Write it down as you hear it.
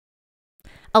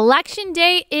Election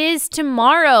day is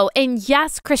tomorrow. And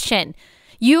yes, Christian,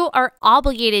 you are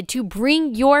obligated to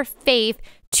bring your faith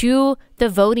to the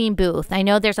voting booth. I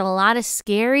know there's a lot of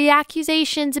scary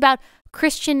accusations about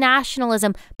Christian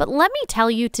nationalism, but let me tell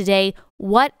you today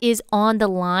what is on the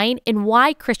line and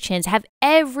why Christians have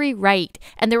every right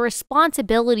and the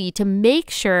responsibility to make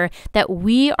sure that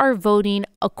we are voting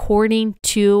according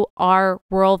to our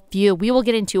worldview. We will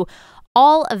get into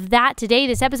all of that today.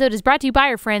 This episode is brought to you by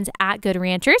our friends at Good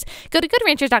Ranchers. Go to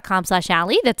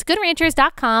goodranchers.com/Allie. That's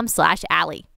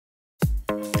goodranchers.com/Allie.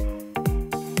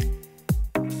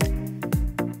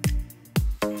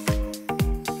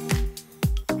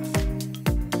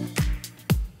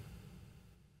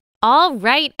 All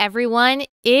right, everyone.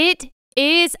 It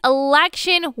is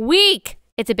election week.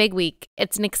 It's a big week.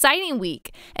 It's an exciting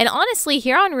week. And honestly,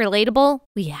 here on Relatable,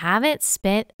 we haven't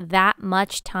spent that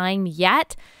much time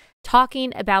yet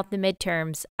talking about the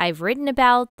midterms. I've written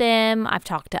about them. I've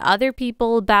talked to other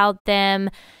people about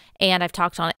them. And I've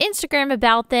talked on Instagram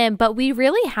about them. But we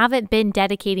really haven't been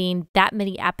dedicating that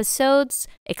many episodes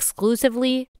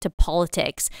exclusively to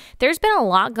politics. There's been a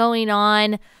lot going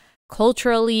on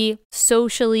culturally,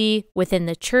 socially, within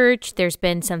the church. There's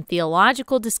been some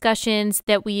theological discussions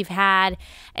that we've had.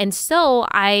 And so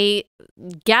I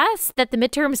guess that the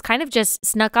midterms kind of just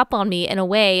snuck up on me in a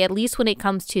way, at least when it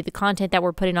comes to the content that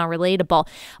we're putting on Relatable.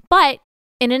 But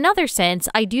in another sense,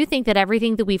 I do think that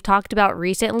everything that we've talked about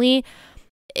recently,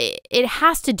 it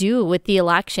has to do with the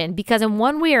election, because in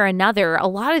one way or another, a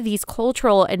lot of these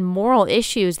cultural and moral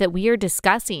issues that we are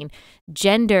discussing,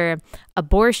 gender,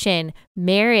 abortion,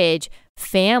 marriage,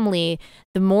 family,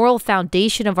 the moral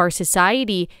foundation of our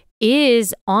society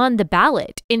is on the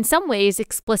ballot in some ways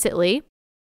explicitly.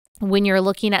 When you're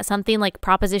looking at something like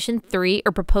Proposition 3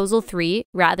 or Proposal 3,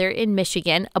 rather, in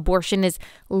Michigan, abortion is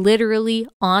literally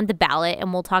on the ballot.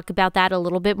 And we'll talk about that a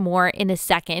little bit more in a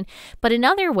second. But in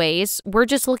other ways, we're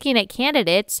just looking at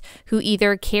candidates who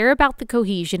either care about the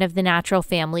cohesion of the natural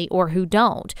family or who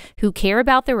don't, who care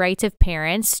about the rights of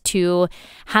parents to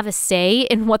have a say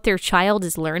in what their child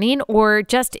is learning or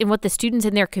just in what the students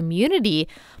in their community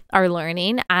are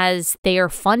learning as they are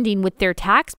funding with their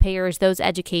taxpayers that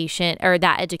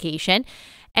education,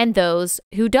 and those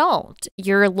who don't.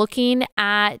 You're looking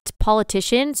at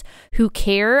politicians who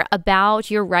care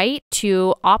about your right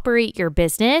to operate your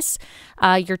business,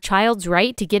 your child's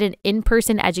right to get an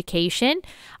in-person education,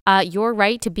 your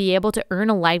right to be able to earn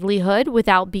a livelihood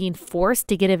without being forced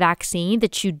to get a vaccine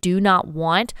that you do not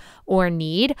want or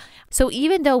need. So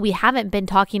even though we haven't been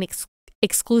talking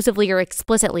exclusively or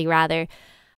explicitly rather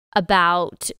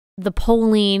about the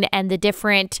polling and the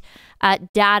different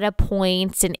data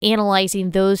points and analyzing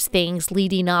those things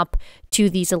leading up to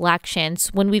these elections,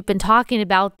 when we've been talking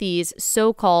about these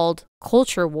so-called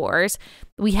culture wars,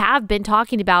 we have been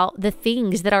talking about the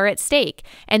things that are at stake.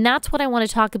 And that's what I want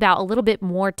to talk about a little bit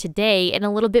more today and a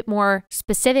little bit more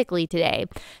specifically today.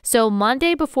 So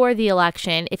Monday before the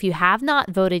election, if you have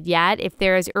not voted yet, if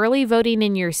there is early voting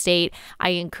in your state, I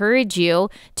encourage you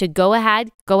to go ahead,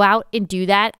 go out and do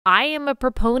that. I am a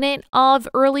proponent of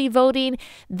early voting.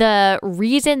 The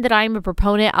reason that I'm a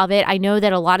proponent of it, I know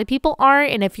that a lot of people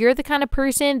aren't. And if you're the kind of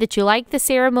person that you like the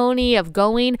ceremony of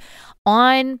going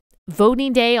on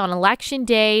voting day, on election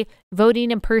day,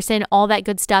 voting in person, all that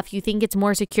good stuff, you think it's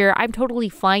more secure, I'm totally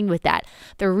fine with that.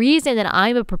 The reason that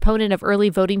I'm a proponent of early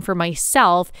voting for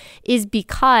myself is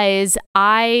because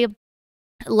I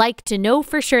like to know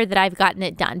for sure that I've gotten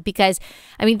it done, because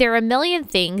there are a million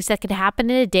things that could happen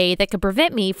in a day that could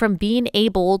prevent me from being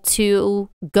able to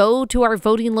go to our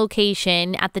voting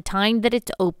location at the time that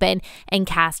it's open and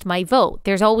cast my vote.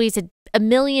 There's always a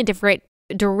million different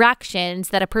directions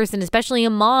that a person, especially a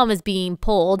mom, is being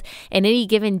pulled in any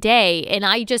given day. And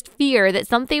I just fear that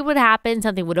something would happen,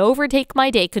 something would overtake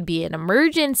my day. It could be an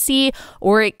emergency,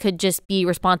 or it could just be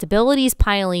responsibilities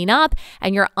piling up,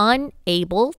 and you're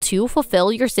unable to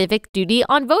fulfill your civic duty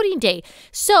on voting day.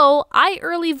 So I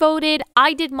early voted.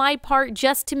 I did my part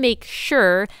just to make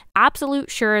sure,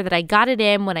 absolute sure, that I got it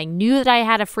in when I knew that I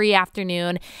had a free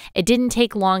afternoon. It didn't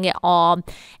take long at all.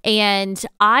 And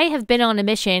I have been on a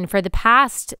mission for the past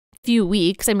few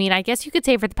weeks, I guess you could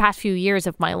say for the past few years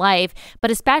of my life, but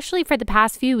especially for the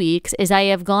past few weeks, as I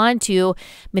have gone to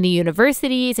many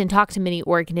universities and talked to many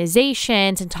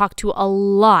organizations and talked to a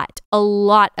lot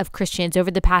of Christians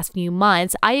over the past few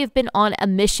months, I have been on a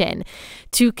mission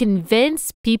to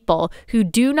convince people who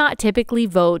do not typically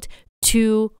vote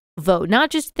to vote,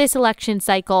 not just this election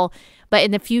cycle, but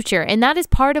in the future. And that is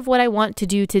part of what I want to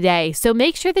do today. So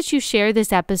make sure that you share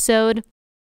this episode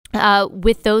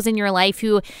with those in your life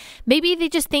who maybe they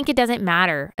just think it doesn't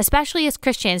matter, especially as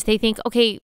Christians. They think,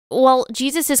 okay, well,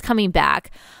 Jesus is coming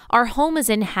back. Our home is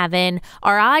in heaven.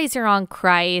 Our eyes are on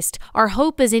Christ. Our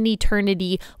hope is in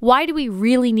eternity. Why do we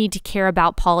really need to care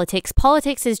about politics?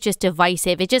 Politics is just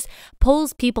divisive. It just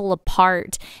pulls people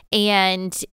apart.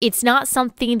 And it's not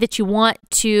something that you want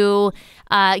to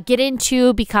get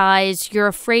into because you're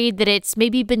afraid that it's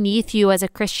maybe beneath you as a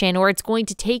Christian, or it's going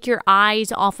to take your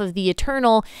eyes off of the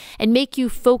eternal and make you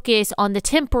focus on the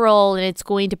temporal, and it's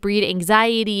going to breed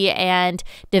anxiety and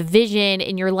division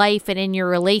in your life and in your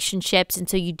relationships. And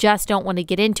so you just don't want to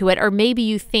get into it. Or maybe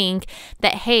you think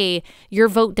that, hey, your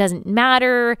vote doesn't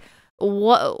matter.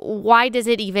 Why does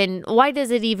it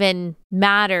even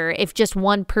matter if just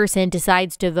one person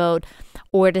decides to vote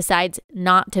or decides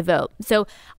not to vote? So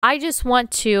I just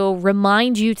want to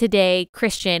remind you today,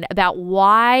 Christian, about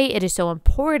why it is so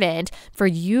important for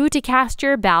you to cast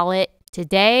your ballot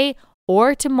today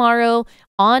or tomorrow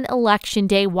on election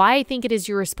day, why I think it is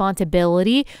your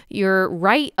responsibility, your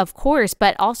right, of course,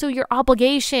 but also your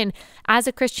obligation as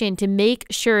a Christian to make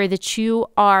sure that you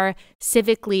are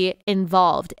civically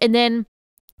involved. And then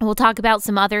we'll talk about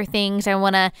some other things I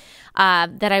want to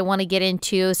get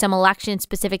into, some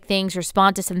election-specific things,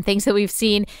 respond to some things that we've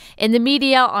seen in the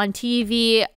media, on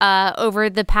TV over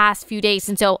the past few days.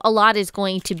 And so a lot is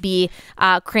going to be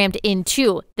crammed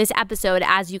into this episode,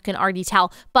 as you can already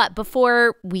tell. But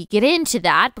before we get into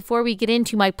that, before we get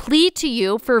into my plea to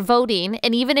you for voting,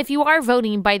 and even if you are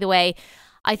voting, by the way,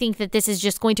 I think that this is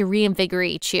just going to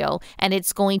reinvigorate you, and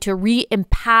it's going to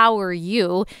re-empower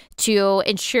you to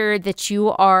ensure that you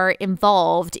are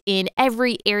involved in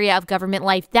every area of government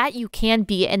life that you can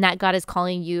be and that God is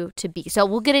calling you to be. So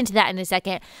we'll get into that in a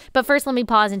second. But first, let me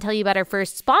pause and tell you about our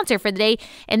first sponsor for the day,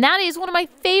 and that is one of my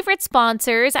favorite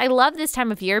sponsors. I love this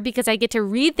time of year because I get to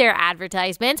read their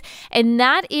advertisements, and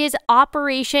that is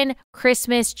Operation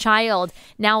Christmas Child.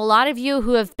 Now, a lot of you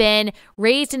who have been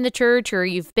raised in the church, or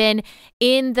you've been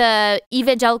in the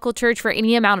evangelical church for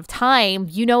any amount of time,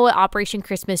 you know what Operation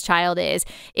Christmas Child is.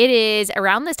 It is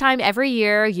around this time every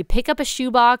year. You pick up a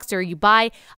shoebox, or you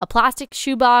buy a plastic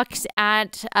shoebox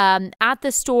at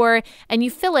the store, and you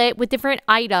fill it with different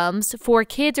items for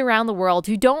kids around the world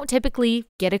who don't typically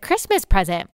get a Christmas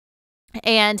present.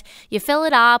 And you fill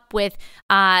it up with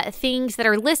things that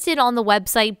are listed on the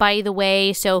website, by the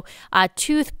way. So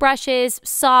toothbrushes,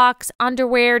 socks,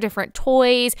 underwear, different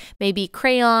toys, maybe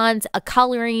crayons, a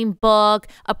coloring book,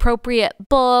 appropriate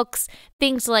books,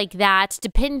 things like that,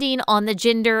 depending on the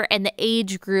gender and the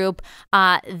age group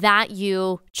that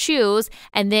you choose.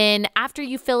 And then after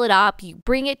you fill it up, you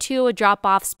bring it to a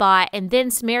drop-off spot, and then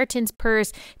Samaritan's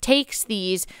Purse takes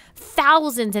these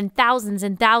thousands and thousands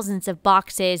and thousands of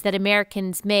boxes that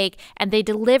Americans make, and they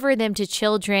deliver them to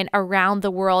children around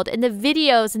the world. And the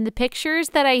videos and the pictures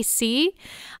that I see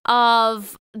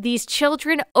of these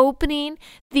children opening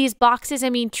these boxes, I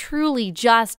mean, truly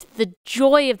just the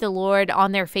joy of the Lord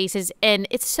on their faces. And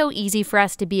it's so easy for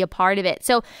us to be a part of it.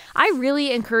 So I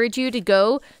really encourage you to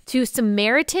go to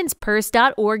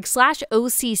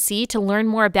SamaritansPurse.org/OCC to learn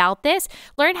more about this.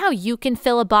 Learn how you can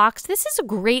fill a box. This is a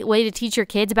great way to teach your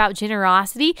kids about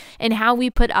generosity and how we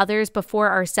put others before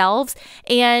ourselves,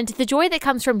 and the joy that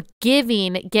comes from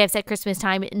giving gifts at Christmas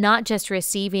time, not just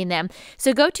receiving them.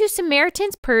 So go to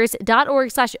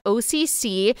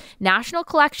SamaritansPurse.org/OCC. National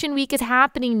Collection Week is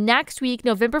happening next week,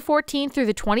 November 14th through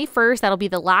the 21st. That'll be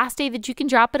the last day that you can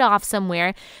drop it off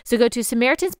somewhere. So go to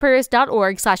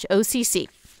SamaritansPurse.org/OCC.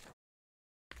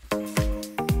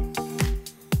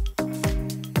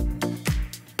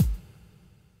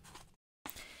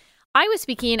 I was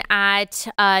speaking at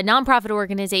a nonprofit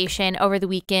organization over the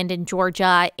weekend in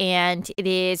Georgia, and it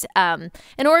is an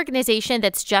organization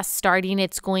that's just starting.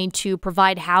 It's going to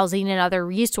provide housing and other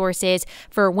resources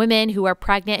for women who are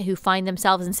pregnant, who find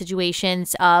themselves in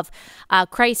situations of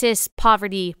crisis,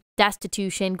 poverty,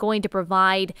 destitution, going to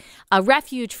provide a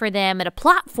refuge for them and a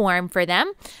platform for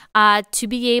them to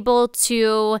be able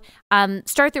to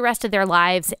start the rest of their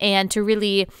lives and to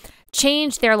really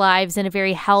change their lives in a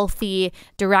very healthy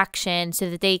direction so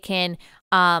that they can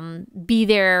be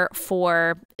there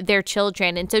for their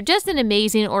children. And so just an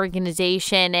amazing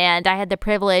organization. And I had the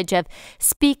privilege of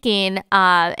speaking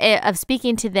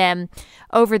to them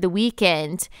over the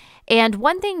weekend. And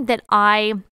one thing that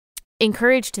I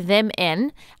encouraged them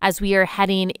in as we are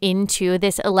heading into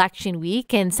this election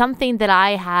week, and something that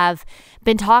I have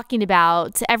been talking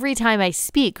about every time I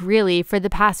speak really for the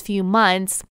past few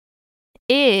months,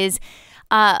 is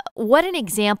what an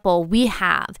example we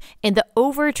have in the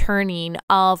overturning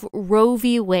of Roe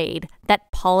v. Wade,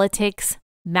 that politics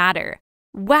matter.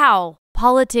 Wow,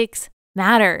 politics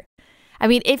matter. I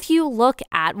mean, if you look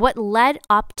at what led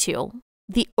up to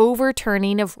the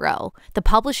overturning of Roe, the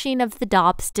publishing of the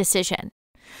Dobbs decision,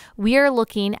 we are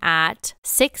looking at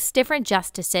 6 different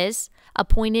justices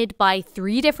appointed by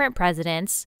 3 different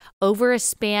presidents over a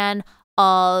span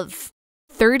of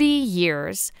 30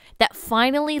 years that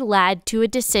finally led to a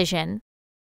decision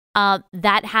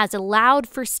that has allowed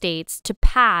for states to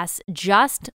pass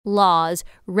just laws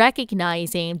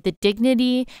recognizing the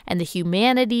dignity and the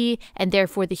humanity and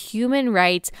therefore the human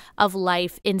rights of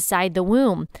life inside the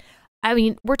womb. I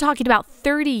mean, we're talking about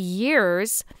 30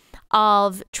 years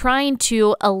of trying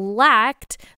to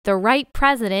elect the right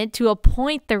president to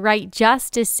appoint the right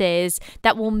justices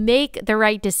that will make the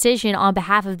right decision on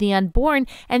behalf of the unborn.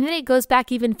 And then it goes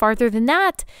back even farther than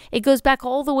that. It goes back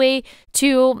all the way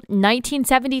to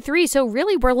 1973. So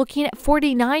really, we're looking at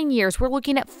 49 years. We're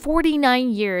looking at 49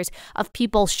 years of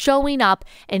people showing up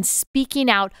and speaking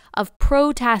out, of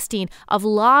protesting, of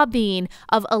lobbying,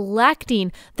 of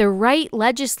electing the right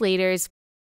legislators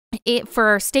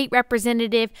for state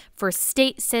representative, for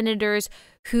state senators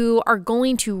who are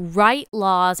going to write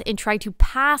laws and try to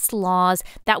pass laws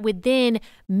that would then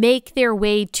make their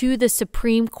way to the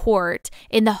Supreme Court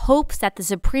in the hopes that the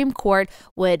Supreme Court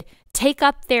would take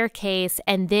up their case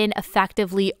and then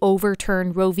effectively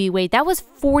overturn Roe v. Wade. That was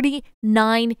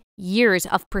 49 years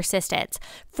of persistence,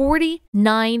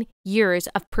 49 years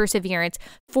of perseverance,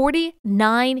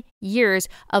 49 years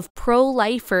of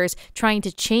pro-lifers trying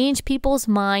to change people's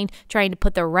mind, trying to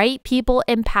put the right people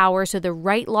in power so the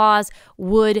right laws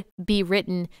would be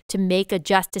written to make a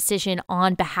just decision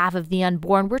on behalf of the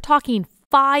unborn. We're talking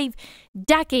 5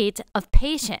 decades of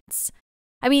patience.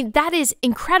 I mean, that is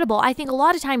incredible. I think a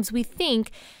lot of times we think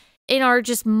in our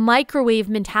just microwave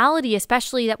mentality,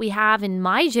 especially that we have in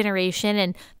my generation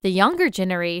and the younger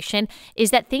generation,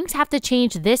 is that things have to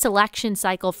change this election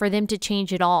cycle for them to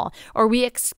change at all. Or we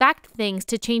expect things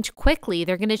to change quickly.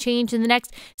 They're going to change in the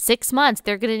next 6 months.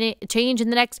 They're going to change in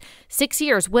the next 6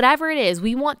 years. Whatever it is,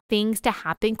 we want things to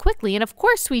happen quickly. And of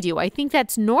course we do. I think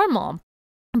that's normal.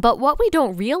 But what we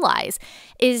don't realize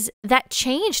is that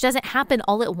change doesn't happen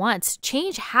all at once.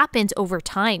 Change happens over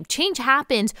time. Change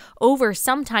happens over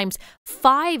sometimes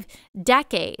 5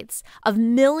 decades of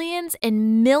millions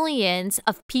and millions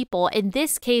of people, in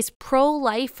this case,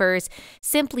 pro-lifers,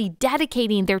 simply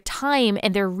dedicating their time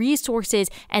and their resources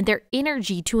and their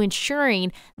energy to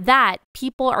ensuring that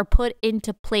people are put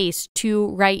into place to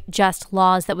write just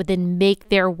laws that would then make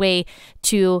their way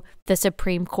to the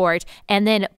Supreme Court and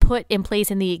then put in place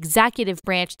in the executive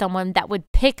branch someone that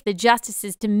would pick the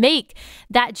justices to make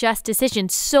that just decision.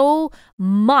 So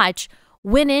much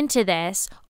went into this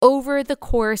over the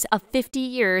course of 50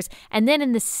 years. And then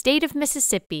in the state of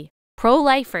Mississippi,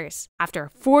 pro-lifers, after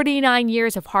 49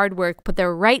 years of hard work, put the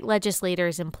right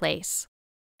legislators in place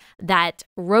that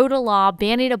wrote a law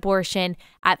banning abortion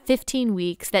at 15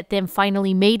 weeks that then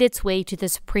finally made its way to the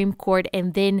Supreme Court.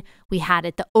 And then we had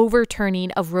it, the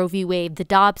overturning of Roe v. Wade, the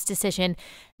Dobbs decision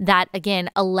that,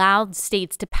 again, allowed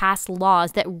states to pass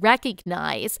laws that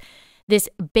recognize this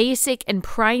basic and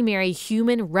primary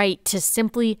human right to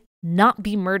simply not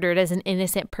be murdered as an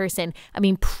innocent person. I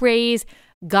mean, praise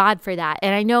God for that.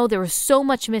 And I know there was so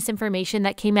much misinformation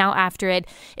that came out after it.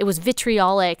 It was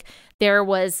vitriolic. There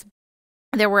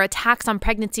were attacks on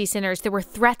pregnancy centers. There were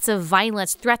threats of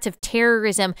violence, threats of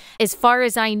terrorism. As far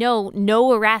as I know,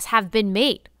 no arrests have been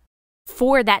made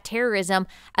for that terrorism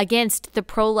against the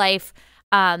pro-life,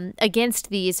 against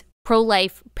these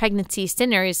pro-life pregnancy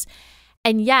centers.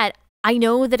 And yet, I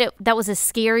know that that was a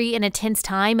scary and intense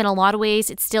time. In a lot of ways,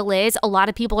 it still is. A lot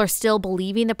of people are still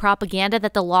believing the propaganda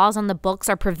that the laws on the books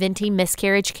are preventing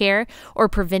miscarriage care or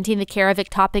preventing the care of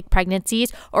ectopic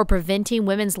pregnancies or preventing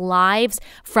women's lives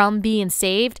from being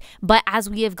saved. But as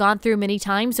we have gone through many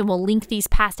times, and we'll link these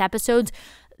past episodes,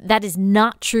 that is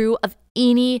not true of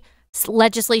any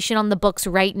legislation on the books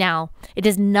right now. It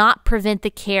does not prevent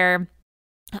the care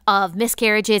of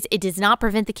miscarriages. It does not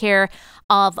prevent the care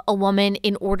of a woman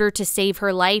in order to save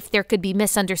her life. There could be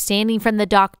misunderstanding from the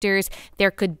doctors.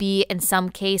 There could be, in some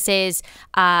cases,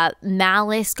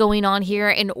 malice going on here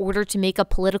in order to make a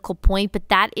political point, but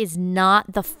that is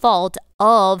not the fault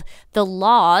of the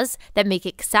laws that make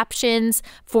exceptions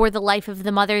for the life of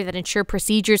the mother, that ensure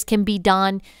procedures can be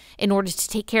done in order to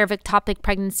take care of ectopic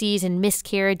pregnancies and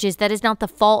miscarriages. That is not the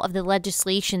fault of the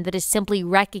legislation. That is simply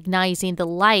recognizing the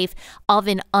life of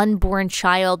an unborn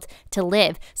child to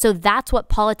live. So that's what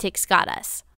politics got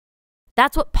us.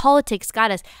 That's what politics got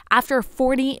us. After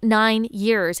 49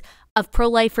 years of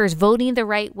pro-lifers voting the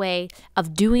right way,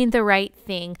 of doing the right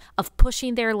thing, of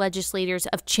pushing their legislators,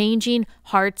 of changing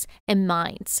hearts and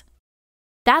minds.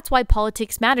 That's why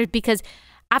politics mattered, because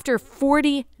after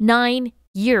 49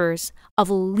 years of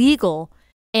legal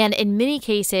and in many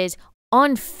cases,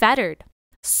 unfettered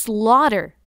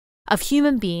slaughter of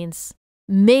human beings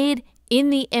made in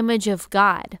the image of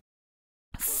God.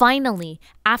 Finally,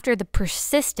 after the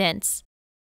persistence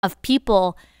of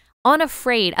people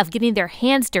unafraid of getting their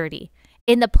hands dirty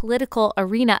in the political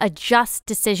arena, a just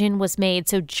decision was made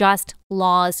so just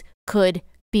laws could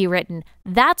be written.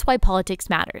 That's why politics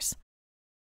matters.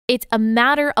 It's a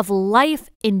matter of life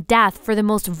and death for the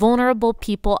most vulnerable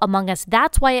people among us.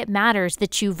 That's why it matters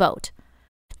that you vote.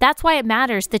 That's why it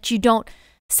matters that you don't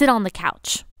sit on the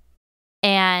couch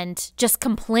and just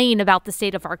complain about the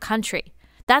state of our country.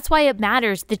 That's why it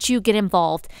matters that you get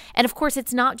involved. And of course,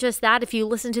 it's not just that. If you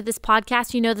listen to this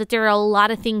podcast, you know that there are a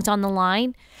lot of things on the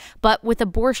line. But with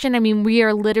abortion, I mean, we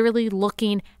are literally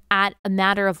looking at a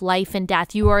matter of life and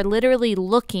death. You are literally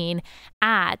looking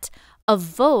at a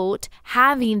vote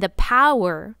having the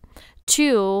power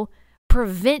to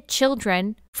prevent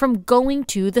children from going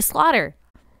to the slaughter,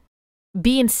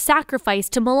 being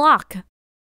sacrificed to Moloch.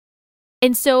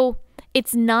 And so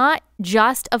it's not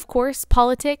just, of course,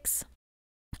 politics.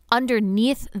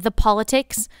 Underneath the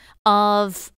politics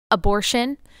of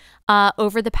abortion,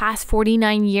 over the past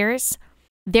 49 years,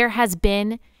 there has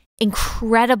been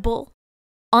incredible,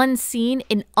 unseen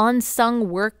and unsung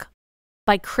work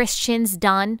by Christians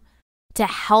done to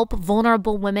help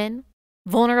vulnerable women,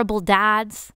 vulnerable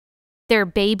dads, their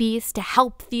babies, to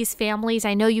help these families.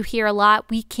 I know you hear a lot,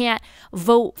 we can't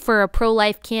vote for a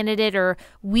pro-life candidate, or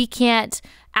we can't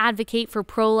advocate for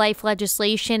pro-life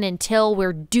legislation until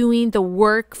we're doing the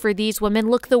work for these women.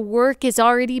 Look, the work is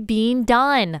already being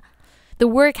done. The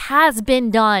work has been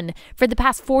done for the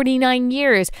past 49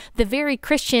 years. The very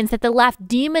Christians that the left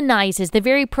demonizes, the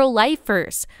very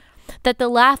pro-lifers that the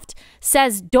left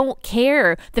says don't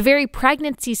care, the very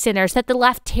pregnancy centers that the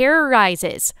left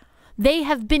terrorizes, they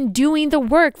have been doing the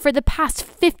work for the past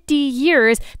 50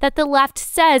 years that the left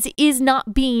says is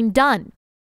not being done.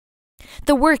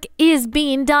 The work is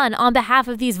being done on behalf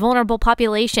of these vulnerable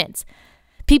populations.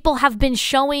 People have been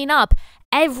showing up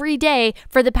every day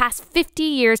for the past 50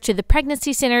 years to the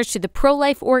pregnancy centers, to the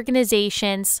pro-life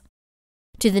organizations,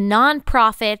 to the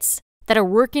nonprofits that are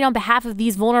working on behalf of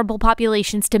these vulnerable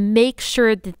populations to make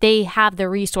sure that they have the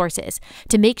resources,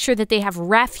 to make sure that they have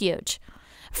refuge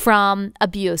from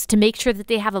abuse, to make sure that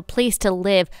they have a place to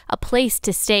live, a place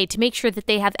to stay, to make sure that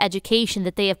they have education,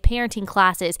 that they have parenting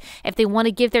classes. If they want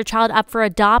to give their child up for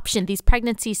adoption, these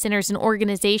pregnancy centers and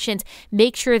organizations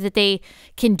make sure that they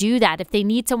can do that. If they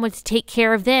need someone to take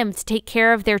care of them, to take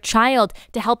care of their child,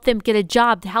 to help them get a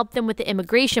job, to help them with the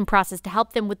immigration process, to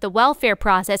help them with the welfare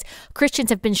process, Christians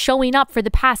have been showing up for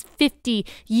the past 50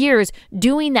 years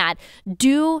doing that.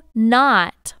 Do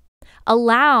not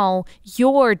allow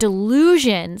your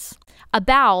delusions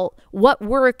about what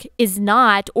work is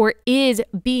not or is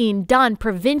being done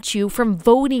prevent you from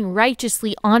voting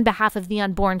righteously on behalf of the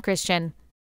unborn Christian.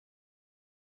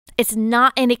 It's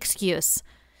not an excuse.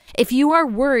 If you are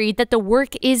worried that the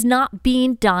work is not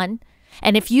being done,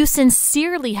 and if you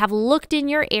sincerely have looked in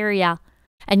your area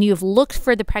and you've looked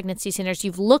for the pregnancy centers,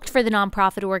 you've looked for the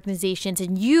nonprofit organizations,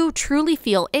 and you truly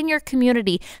feel in your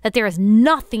community that there is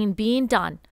nothing being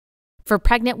done for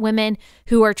pregnant women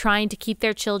who are trying to keep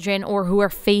their children or who are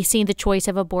facing the choice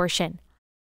of abortion.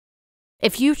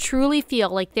 If you truly feel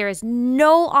like there is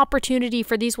no opportunity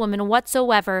for these women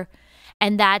whatsoever,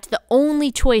 and that the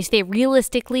only choice they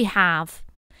realistically have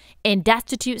in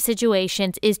destitute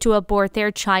situations is to abort their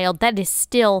child, that is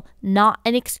still not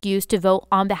an excuse to vote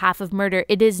on behalf of murder.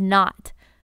 It is not.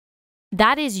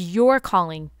 That is your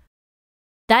calling.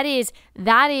 That is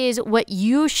what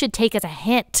you should take as a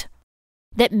hint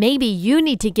that maybe you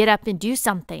need to get up and do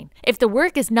something. If the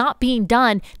work is not being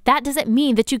done, that doesn't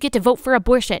mean that you get to vote for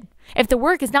abortion. If the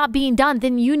work is not being done,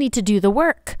 then you need to do the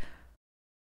work.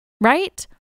 Right?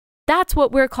 That's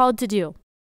what we're called to do.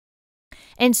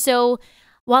 And so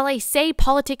while I say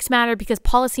politics matter because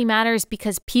policy matters,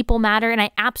 because people matter, and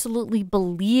I absolutely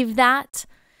believe that,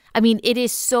 I mean, it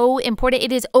is so important.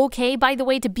 It is okay, by the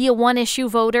way, to be a one-issue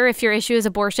voter if your issue is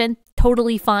abortion.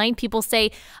 Totally fine. People say,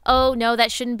 oh, no,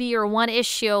 that shouldn't be your one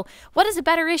issue. What is a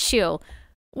better issue?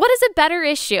 What is a better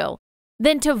issue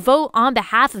than to vote on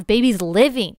behalf of babies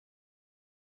living?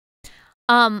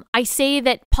 I say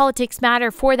that politics matter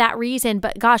for that reason,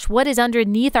 but gosh, what is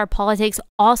underneath our politics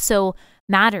also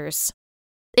matters.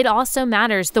 It also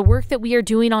matters. The work that we are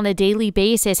doing on a daily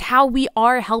basis, how we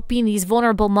are helping these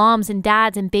vulnerable moms and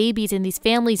dads and babies and these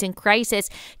families in crisis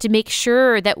to make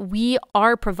sure that we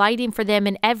are providing for them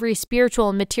in every spiritual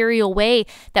and material way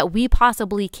that we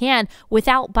possibly can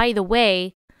without, by the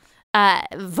way,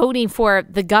 voting for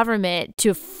the government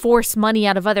to force money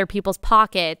out of other people's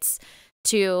pockets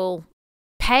to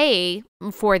pay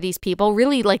for these people.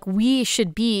 Really, like, we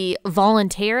should be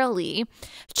voluntarily,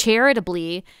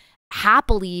 charitably,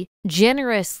 happily,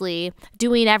 generously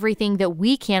doing everything that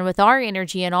we can with our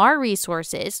energy and our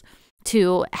resources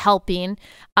to helping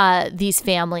these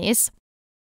families.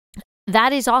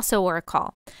 That is also our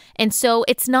call. And so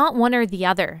it's not one or the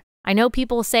other. I know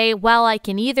people say, well, I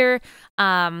can either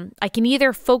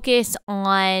focus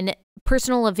on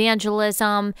personal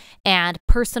evangelism and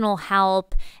personal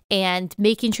help and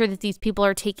making sure that these people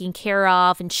are taken care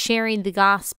of and sharing the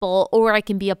gospel, or I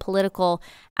can be a political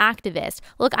activist.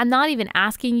 Look, I'm not even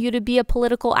asking you to be a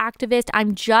political activist.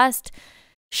 I'm just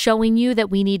showing you that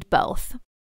we need both,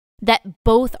 that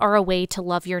both are a way to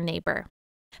love your neighbor.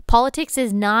 Politics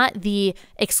is not the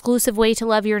exclusive way to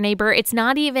love your neighbor. It's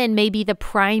not even maybe the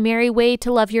primary way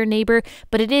to love your neighbor,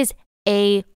 but it is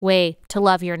a way to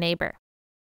love your neighbor.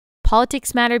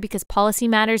 Politics matter because policy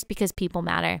matters because people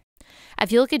matter.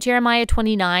 If you look at Jeremiah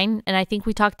 29, and I think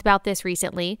we talked about this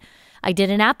recently, I did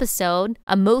an episode,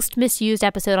 a most misused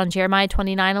episode on Jeremiah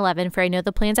 29:11, for I know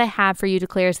the plans I have for you,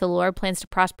 declares the Lord, plans to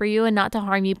prosper you and not to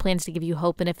harm you, plans to give you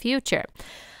hope in a future.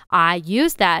 I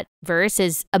use that verse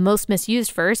as a most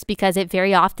misused verse because it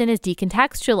very often is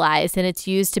decontextualized, and it's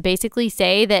used to basically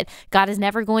say that God is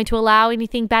never going to allow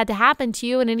anything bad to happen to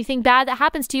you, and anything bad that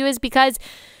happens to you is because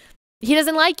he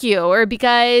doesn't like you or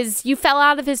because you fell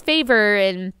out of his favor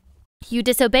and you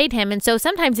disobeyed him. And so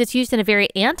sometimes it's used in a very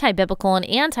anti-biblical and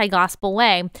anti-gospel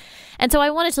way. And so I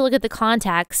wanted to look at the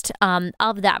context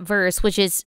of that verse, which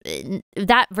is,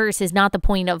 that verse is not the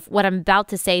point of what I'm about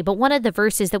to say, but one of the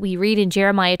verses that we read in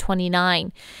Jeremiah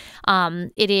 29,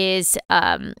 it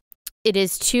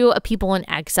is to a people in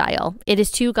exile. It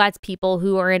is to God's people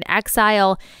who are in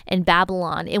exile in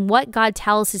Babylon. And what God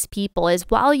tells his people is,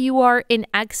 while you are in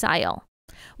exile,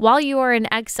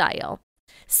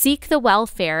 seek the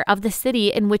welfare of the city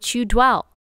in which you dwell.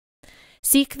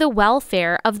 Seek the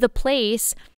welfare of the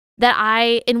place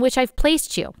in which I've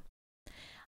placed you.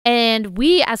 And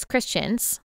we as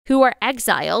Christians who are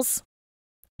exiles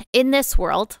in this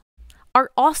world are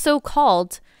also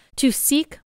called to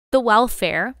seek the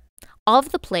welfare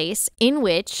of the place in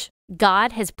which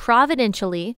God has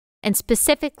providentially and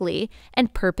specifically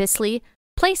and purposely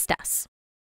placed us.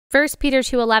 1 Peter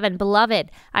 2:11,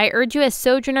 Beloved, I urge you as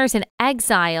sojourners and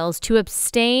exiles to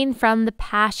abstain from the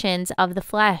passions of the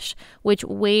flesh, which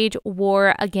wage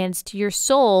war against your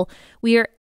soul. We are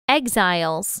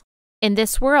exiles in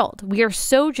this world. We are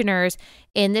sojourners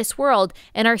in this world,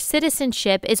 and our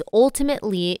citizenship is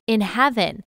ultimately in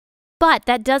heaven. But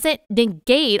that doesn't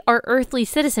negate our earthly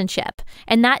citizenship,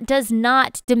 and that does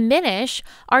not diminish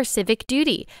our civic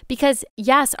duty. Because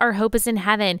yes, our hope is in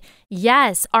heaven.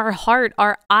 Yes, our heart,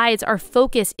 our eyes, our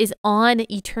focus is on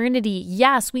eternity.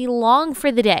 Yes, we long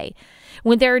for the day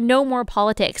when there are no more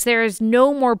politics, there is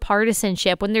no more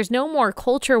partisanship, when there's no more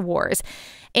culture wars,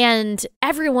 and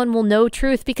everyone will know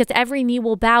truth because every knee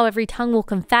will bow, every tongue will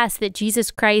confess that Jesus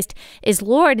Christ is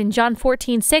Lord. In John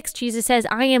 14:6, Jesus says,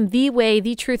 I am the way,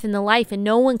 the truth, and the life, and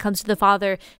no one comes to the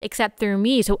Father except through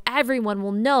me. So everyone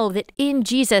will know that in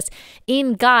Jesus,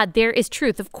 in God, there is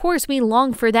truth. Of course, we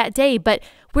long for that day, but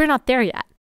we're not there yet.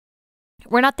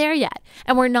 We're not there yet.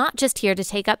 And we're not just here to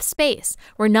take up space.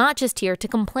 We're not just here to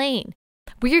complain.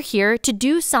 We're here to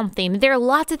do something. There are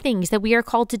lots of things that we are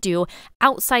called to do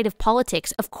outside of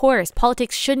politics. Of course,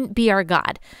 politics shouldn't be our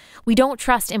God. We don't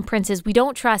trust in princes. We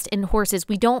don't trust in horses.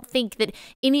 We don't think that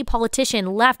any politician,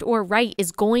 left or right,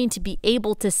 is going to be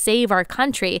able to save our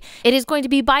country. It is going to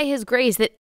be by his grace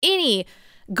that any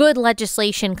good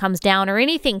legislation comes down or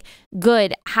anything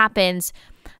good happens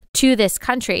to this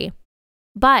country.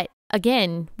 But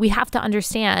again, we have to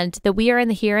understand that we are in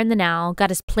the here and the now. God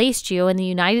has placed you in the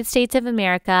United States of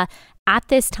America at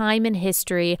this time in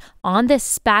history, on this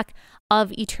speck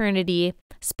of eternity,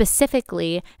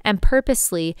 specifically and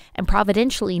purposely and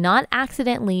providentially, not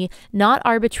accidentally, not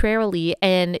arbitrarily.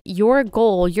 And your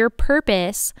goal, your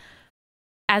purpose,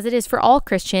 as it is for all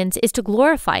Christians, is to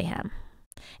glorify him.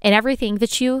 And everything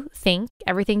that you think,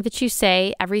 everything that you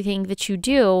say, everything that you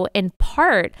do, and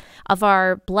part of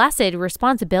our blessed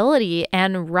responsibility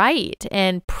and right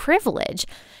and privilege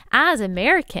as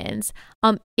Americans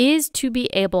is to be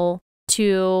able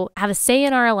to have a say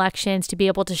in our elections, to be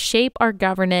able to shape our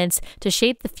governance, to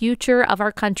shape the future of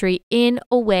our country in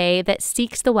a way that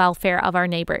seeks the welfare of our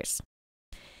neighbors.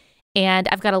 And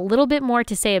I've got a little bit more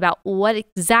to say about what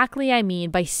exactly I mean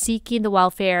by seeking the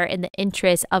welfare and the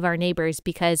interests of our neighbors,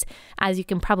 because as you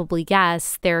can probably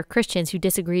guess, there are Christians who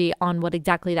disagree on what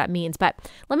exactly that means. But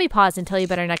let me pause and tell you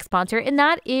about our next sponsor, and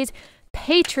that is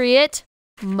Patriot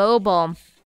Mobile.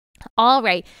 All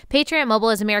right. Patriot Mobile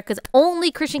is America's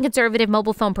only Christian conservative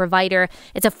mobile phone provider.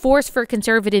 It's a force for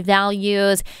conservative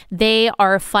values. They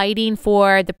are fighting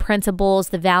for the principles,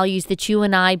 the values that you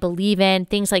and I believe in,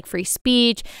 things like free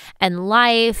speech and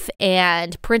life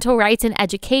and parental rights and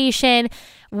education.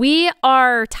 We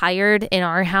are tired in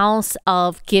our house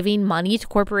of giving money to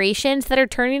corporations that are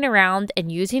turning around and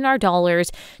using our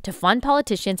dollars to fund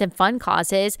politicians and fund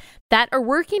causes that are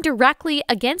working directly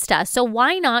against us. So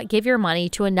why not give your money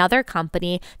to another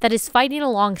company that is fighting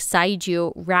alongside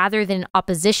you rather than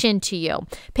opposition to you?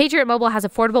 Patriot Mobile has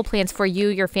affordable plans for you,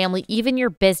 your family, even your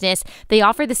business. They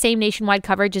offer the same nationwide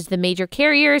coverage as the major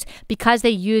carriers because they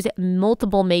use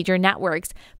multiple major networks.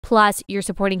 Plus, you're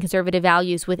supporting conservative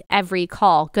values with every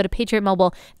call. Go to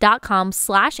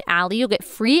patriotmobile.com/Allie. You'll get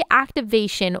free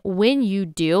activation when you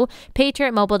do.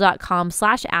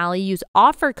 patriotmobile.com/Allie. Use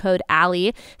offer code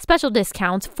Allie. Special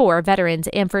discounts for veterans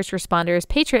and first responders.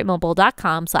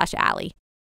 patriotmobile.com/Allie.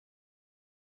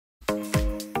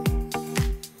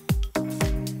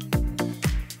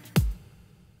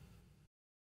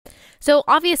 So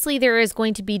obviously there is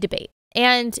going to be debate,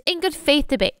 and in good faith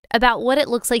debate, about what it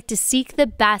looks like to seek the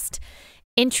best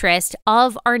interest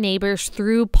of our neighbors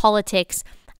through politics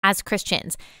as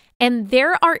Christians. And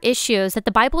there are issues that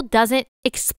the Bible doesn't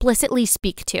explicitly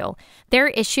speak to. There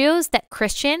are issues that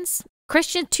Christians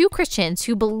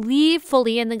who believe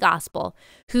fully in the gospel,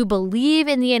 who believe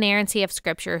in the inerrancy of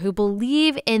Scripture, who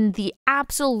believe in the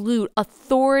absolute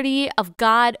authority of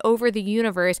God over the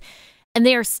universe, and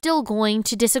they are still going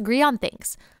to disagree on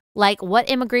things like what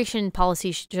immigration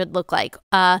policy should look like,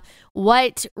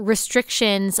 what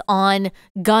restrictions on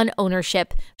gun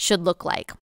ownership should look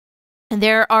like. And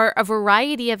there are a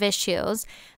variety of issues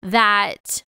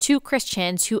that two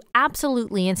Christians who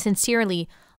absolutely and sincerely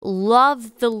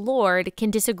love the Lord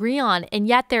can disagree on. And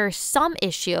yet there are some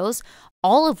issues,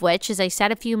 all of which, as I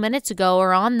said a few minutes ago,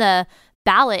 are on the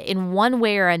ballot in one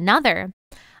way or another,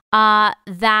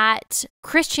 that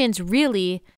Christians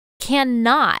really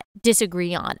cannot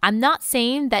disagree on. I'm not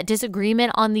saying that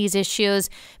disagreement on these issues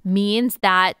means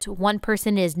that one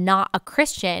person is not a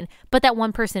Christian, but that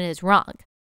one person is wrong.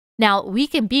 Now, we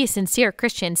can be sincere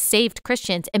Christians, saved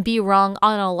Christians, and be wrong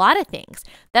on a lot of things.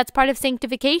 That's part of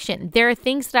sanctification. There are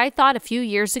things that I thought a few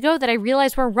years ago that I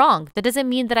realized were wrong. That doesn't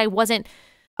mean that I wasn't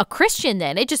a Christian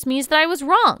then. It just means that I was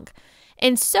wrong.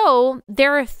 And so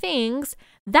there are things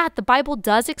that the Bible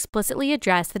does explicitly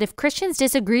address that if Christians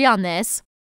disagree on this,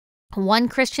 one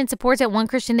Christian supports it, one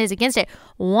Christian is against it,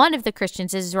 one of the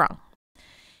Christians is wrong.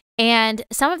 And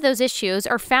some of those issues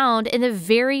are found in the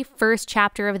very first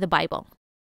chapter of the Bible.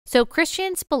 So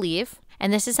Christians believe,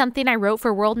 and this is something I wrote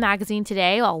for World Magazine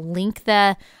today. I'll link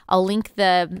the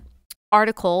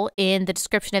article in the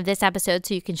description of this episode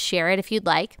so you can share it if you'd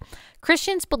like.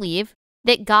 Christians believe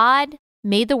that God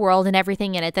made the world and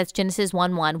everything in it. That's Genesis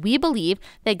 1:1. We believe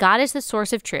that God is the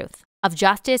source of truth, of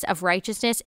justice, of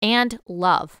righteousness, and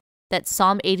love. That's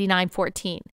Psalm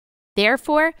 89:14.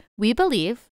 Therefore, we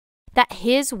believe that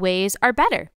his ways are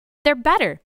better. They're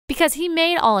better because he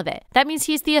made all of it. That means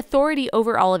he's the authority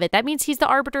over all of it. That means he's the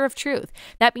arbiter of truth.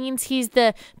 That means he's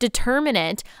the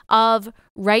determinant of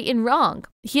right and wrong.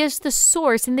 He is the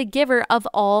source and the giver of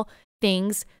all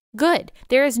things good.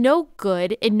 There is no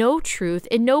good and no truth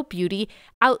and no beauty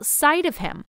outside of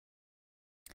him.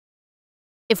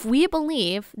 If we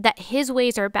believe that his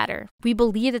ways are better, we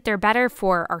believe that they're better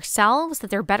for ourselves, that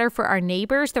they're better for our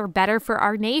neighbors, they're better for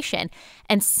our nation.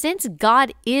 And since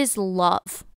God is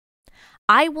love,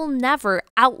 I will never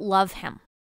outlove him.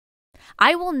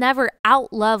 I will never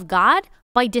outlove God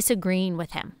by disagreeing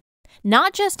with him.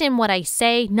 Not just in what I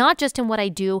say, not just in what I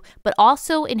do, but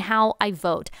also in how I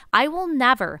vote. I will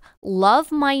never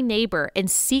love my neighbor and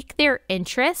seek their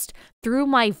interest through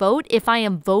my vote if I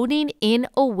am voting in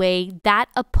a way that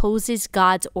opposes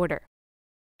God's order.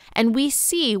 And we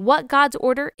see what God's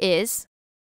order is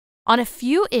on a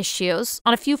few issues,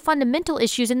 on a few fundamental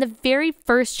issues in the very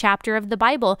first chapter of the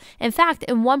Bible. In fact,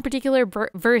 in one particular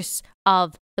verse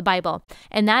of the Bible,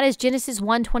 and that is Genesis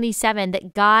 1:27,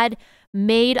 that God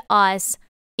made us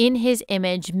in his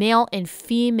image, male and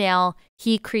female,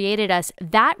 he created us.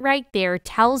 That right there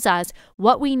tells us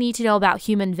what we need to know about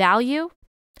human value,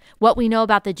 what we know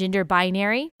about the gender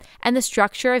binary, and the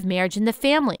structure of marriage and the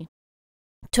family.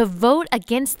 To vote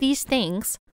against these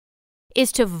things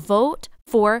is to vote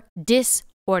for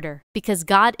disorder, because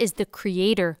God is the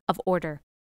creator of order.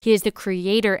 He is the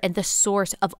creator and the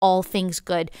source of all things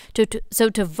good. So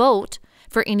to vote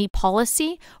for any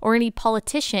policy or any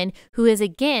politician who is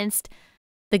against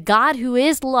the God who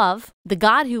is love, the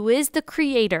God who is the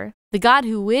creator, the God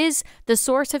who is the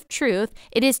source of truth,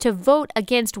 it is to vote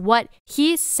against what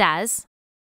he says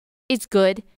is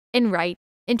good and right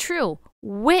and true,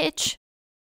 which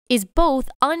is both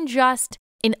unjust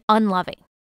and unloving.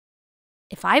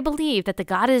 If I believe that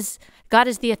God is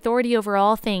the authority over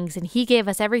all things and he gave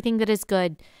us everything that is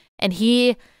good and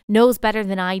he knows better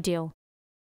than I do,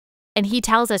 and he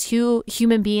tells us who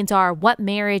human beings are, what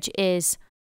marriage is,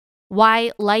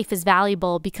 why life is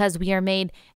valuable because we are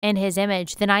made in his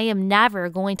image, then I am never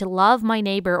going to love my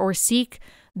neighbor or seek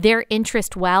their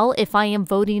interest well if I am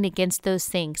voting against those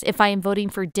things, if I am voting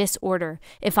for disorder,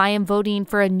 if I am voting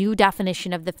for a new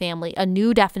definition of the family, a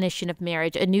new definition of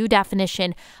marriage, a new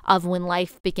definition of when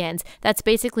life begins. That's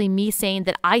basically me saying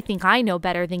that I think I know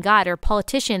better than God, or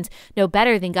politicians know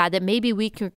better than God, that maybe we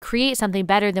can create something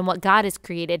better than what God has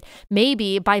created.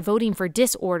 Maybe by voting for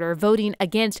disorder, voting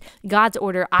against God's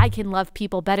order, I can love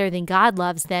people better than God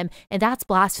loves them, and that's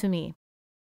blasphemy.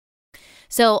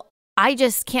 So I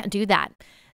just can't do that.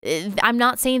 I'm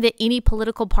not saying that any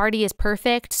political party is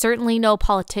perfect. Certainly no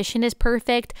politician is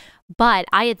perfect, but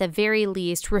I at the very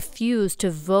least refuse to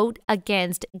vote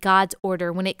against God's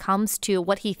order when it comes to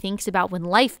what he thinks about when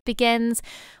life begins,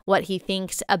 what he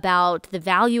thinks about the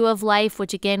value of life,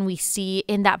 which again, we see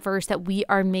in that verse that we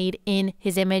are made in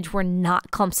his image. We're not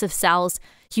clumps of cells.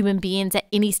 Human beings at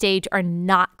any stage are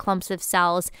not clumps of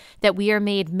cells, that we are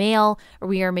made male or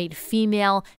we are made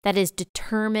female. That is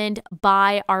determined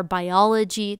by our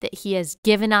biology that he has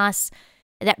given us,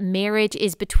 that marriage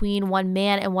is between one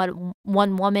man and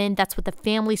one woman. That's what the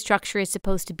family structure is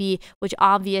supposed to be, which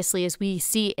obviously, as we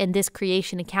see in this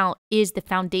creation account, is the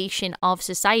foundation of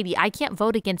society. I can't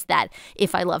vote against that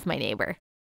if I love my neighbor.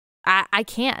 I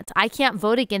can't. I can't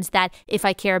vote against that if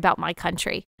I care about my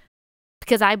country,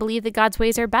 because I believe that God's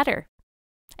ways are better.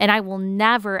 And I will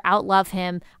never outlove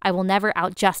him. I will never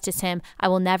outjustice him. I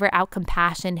will never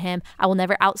outcompassion him. I will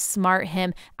never outsmart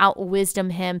him,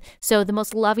 outwisdom him. So the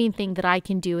most loving thing that I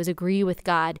can do is agree with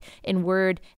God in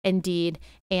word and deed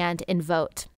and in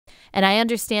vote. And I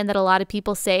understand that a lot of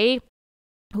people say,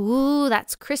 ooh,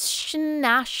 that's Christian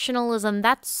nationalism.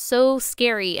 That's so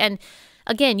scary. And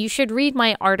again, you should read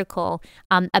my article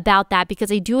about that,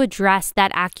 because I do address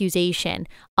that accusation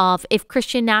of, if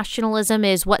Christian nationalism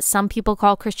is what some people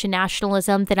call Christian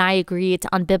nationalism, then I agree it's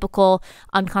unbiblical,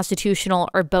 unconstitutional,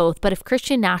 or both. But if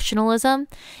Christian nationalism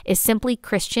is simply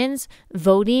Christians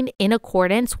voting in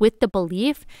accordance with the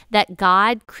belief that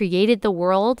God created the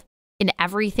world and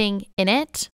everything in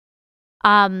it,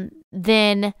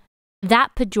 then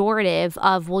that pejorative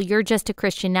of, well, you're just a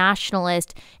Christian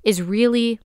nationalist is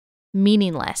really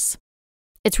meaningless.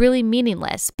 It's really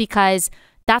meaningless, because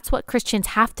that's what Christians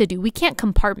have to do. We can't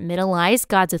compartmentalize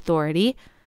God's authority.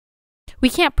 We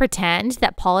can't pretend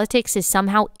that politics is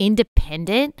somehow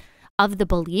independent of the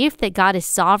belief that God is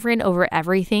sovereign over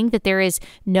everything, that there is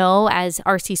no, as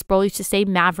R.C. Sproul used to say,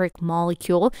 maverick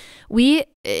molecule. We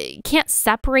can't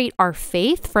separate our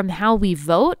faith from how we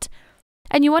vote.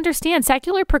 And you understand,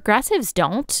 secular progressives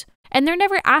don't, and they're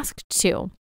never asked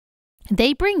to.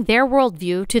 They bring their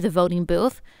worldview to the voting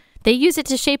booth. They use it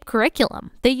to shape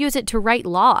curriculum. They use it to write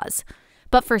laws.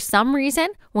 But for some reason,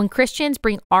 when Christians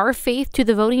bring our faith to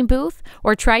the voting booth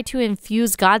or try to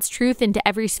infuse God's truth into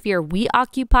every sphere we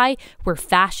occupy, we're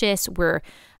fascists, we're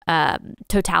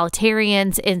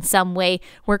totalitarians in some way,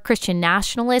 we're Christian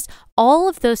nationalists. All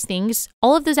of those things,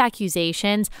 all of those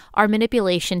accusations are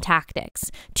manipulation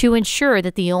tactics to ensure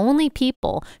that the only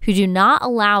people who do not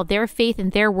allow their faith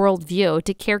and their worldview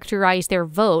to characterize their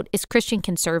vote is Christian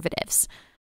conservatives.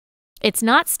 It's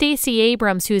not Stacey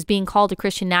Abrams who is being called a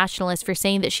Christian nationalist for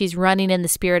saying that she's running in the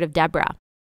spirit of Deborah.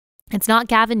 It's not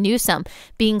Gavin Newsom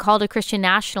being called a Christian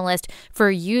nationalist for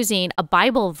using a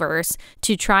Bible verse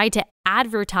to try to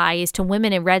advertise to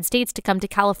women in red states to come to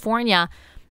California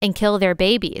and kill their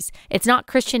babies. It's not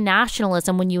Christian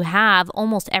nationalism when you have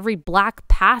almost every black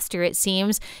pastor, it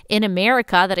seems, in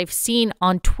America that I've seen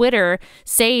on Twitter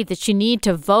say that you need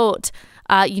to vote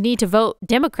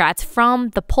Democrats from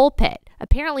the pulpit.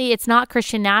 Apparently, it's not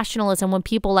Christian nationalism when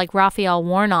people like Raphael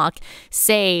Warnock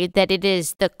say that it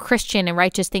is the Christian and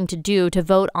righteous thing to do to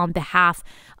vote on behalf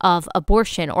of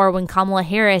abortion, or when Kamala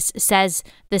Harris says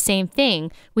the same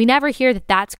thing. We never hear that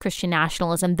that's Christian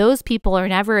nationalism. Those people are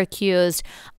never accused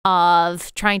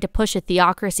of trying to push a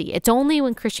theocracy. It's only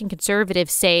when Christian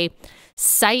conservatives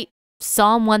cite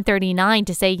Psalm 139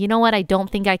 to say, you know what, I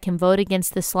don't think I can vote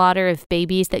against the slaughter of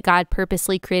babies that God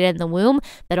purposely created in the womb,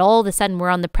 that all of a sudden we're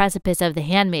on the precipice of the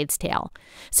Handmaid's Tale.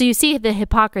 So you see the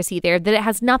hypocrisy there, that it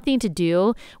has nothing to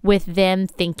do with them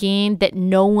thinking that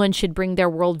no one should bring their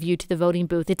worldview to the voting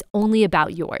booth. It's only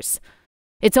about yours.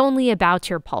 It's only about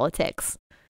your politics.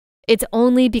 It's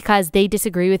only because they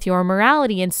disagree with your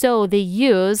morality. And so they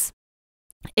use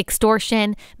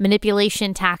extortion,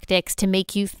 manipulation tactics to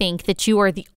make you think that you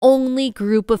are the only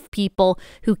group of people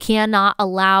who cannot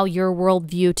allow your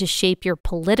worldview to shape your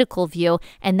political view.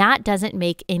 And that doesn't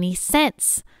make any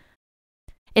sense.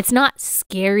 It's not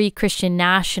scary Christian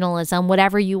nationalism,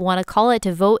 whatever you want to call it,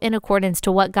 to vote in accordance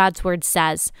to what God's word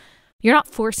says. You're not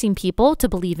forcing people to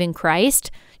believe in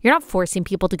Christ. You're not forcing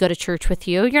people to go to church with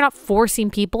you. You're not forcing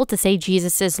people to say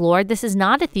Jesus is Lord. This is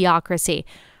not a theocracy.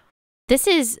 This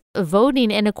is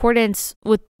voting in accordance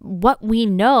with what we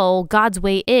know God's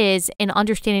way is, and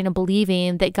understanding and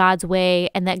believing that God's way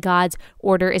and that God's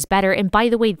order is better. And by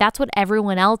the way, that's what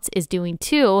everyone else is doing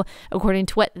too, according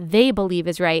to what they believe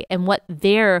is right and what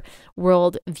their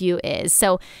worldview is.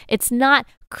 So it's not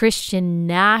Christian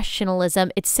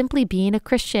nationalism. It's simply being a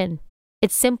Christian.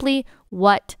 It's simply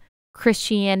what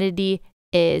Christianity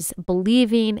is,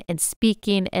 believing and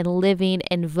speaking and living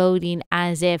and voting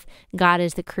as if God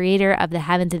is the creator of the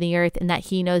heavens and the earth and that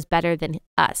he knows better than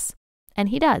us. And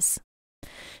he does.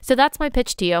 So that's my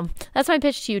pitch to you. That's my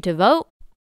pitch to you to vote.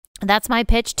 That's my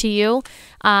pitch to you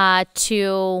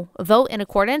to vote in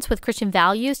accordance with Christian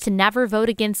values, to never vote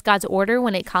against God's order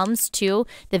when it comes to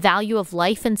the value of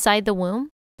life inside the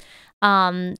womb,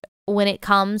 when it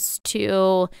comes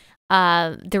to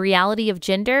the reality of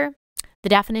gender, the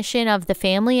definition of the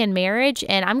family and marriage.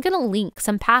 And I'm going to link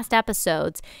some past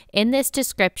episodes in this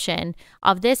description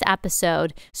of this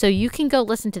episode so you can go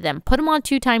listen to them. Put them on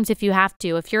 2 times if you have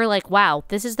to. If you're like, wow,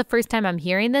 this is the first time I'm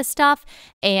hearing this stuff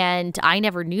and I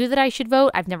never knew that I should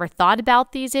vote. I've never thought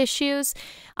about these issues.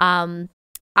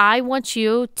 I want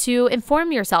you to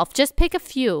inform yourself. Just pick a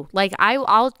few. Like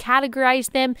I'll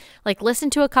categorize them. Like listen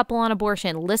to a couple on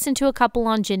abortion, listen to a couple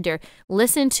on gender,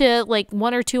 listen to like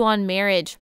 1 or 2 on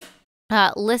marriage.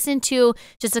 Listen to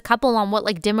just a couple on what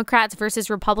like Democrats versus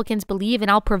Republicans believe, and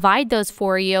I'll provide those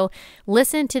for you.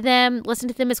 Listen to them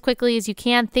as quickly as you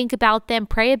can. Think about them,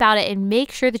 pray about it, and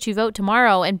make sure that you vote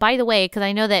tomorrow. And by the way, because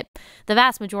I know that the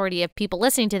vast majority of people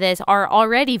listening to this are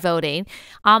already voting,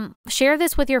 share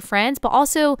this with your friends, but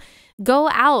also go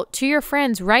out to your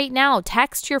friends right now.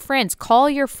 Text your friends, call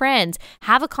your friends,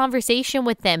 have a conversation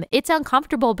with them. It's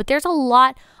uncomfortable, but there's a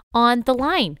lot on the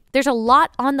line. There's a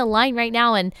lot on the line right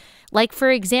now. And like,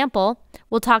 for example,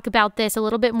 we'll talk about this a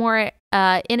little bit more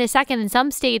in a second. In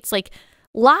some states, like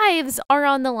lives are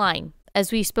on the line, as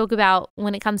we spoke about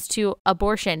when it comes to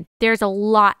abortion. There's a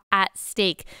lot at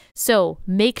stake. So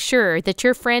make sure that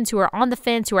your friends who are on the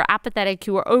fence, who are apathetic,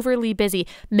 who are overly busy,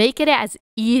 make it as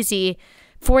easy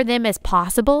for them as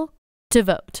possible to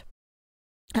vote.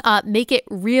 Make it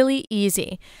really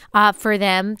easy for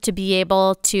them to be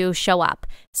able to show up.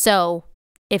 So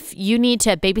if you need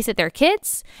to babysit their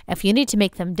kids, if you need to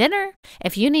make them dinner,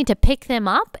 if you need to pick them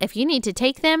up, if you need to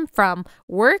take them from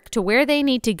work to where they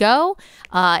need to go,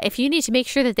 if you need to make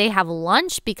sure that they have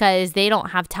lunch because they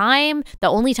don't have time, the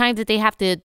only time that they have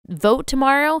to vote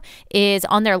tomorrow is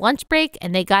on their lunch break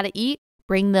and they got to eat,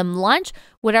 bring them lunch,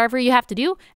 whatever you have to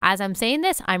do. As I'm saying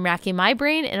this, I'm racking my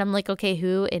brain and I'm like, okay,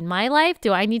 who in my life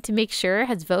do I need to make sure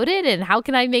has voted and how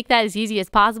can I make that as easy as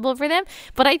possible for them?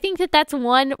 But I think that that's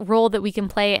one role that we can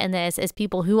play in this as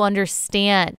people who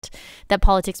understand that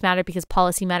politics matter because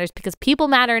policy matters because people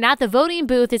matter. And at the voting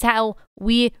booth is how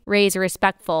we raise a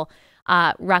respectful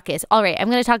ruckus. All right, I'm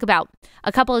going to talk about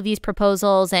a couple of these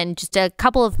proposals and just a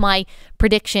couple of my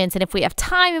predictions. And if we have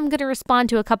time, I'm going to respond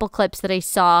to a couple clips that I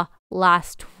saw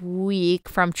last week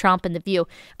from Trump and The View.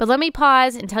 But let me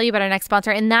pause and tell you about our next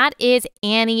sponsor, and that is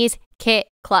Annie's Kit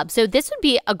Club. So this would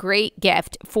be a great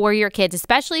gift for your kids,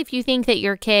 especially if you think that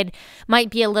your kid might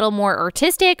be a little more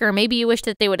artistic, or maybe you wish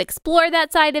that they would explore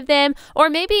that side of them, or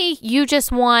maybe you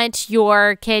just want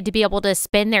your kid to be able to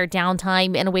spend their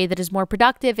downtime in a way that is more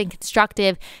productive and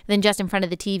constructive than just in front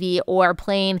of the TV or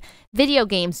playing video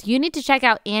games. You need to check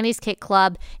out Annie's Kit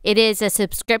Club. It is a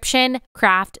subscription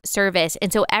craft service.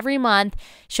 And so every month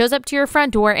shows up to your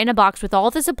front door in a box with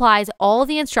all the supplies, all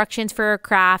the instructions for a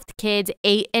craft kids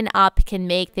 8 and up can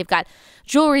make. They've got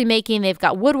jewelry making, they've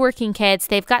got woodworking kits,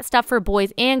 they've got stuff for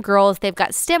boys and girls, they've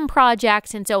got STEM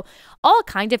projects, and so all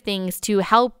kinds of things to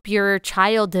help your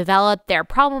child develop their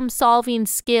problem solving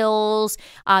skills,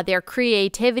 their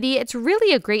creativity. It's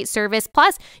really a great service.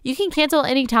 Plus, you can cancel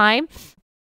anytime.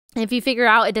 If you figure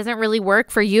out it doesn't really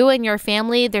work for you and your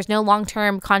family, there's no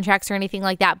long-term contracts or anything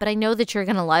like that, but I know that you're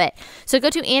going to love it. So go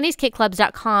to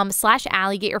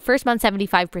annieskitclubs.com/Allie, get your first month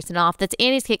 75% off. That's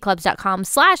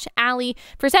annieskitclubs.com/Allie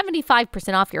for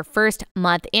 75% off your first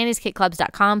month.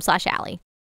 annieskitclubs.com/Allie.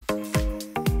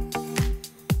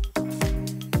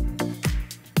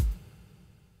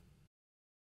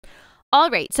 All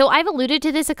right, so I've alluded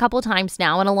to this a couple times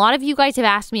now, and a lot of you guys have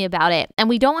asked me about it, and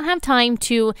we don't have time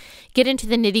to get into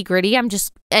the nitty gritty.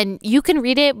 And you can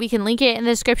read it. We can link it in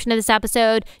the description of this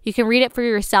episode. You can read it for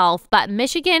yourself. But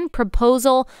Michigan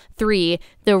Proposal 3,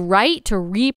 the Right to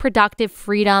Reproductive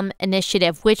Freedom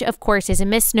Initiative, which of course is a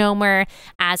misnomer,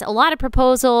 as a lot of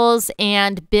proposals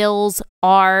and bills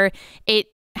are. It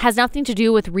has nothing to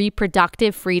do with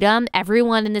reproductive freedom.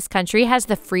 Everyone in this country has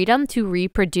the freedom to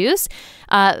reproduce.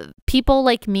 People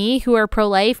like me who are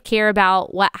pro-life care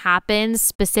about what happens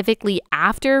specifically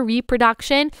after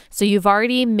reproduction. So you've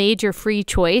already made your free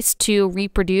choice to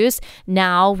reproduce.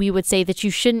 Now we would say that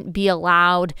you shouldn't be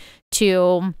allowed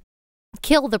to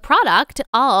kill the product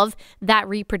of that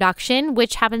reproduction,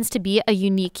 which happens to be a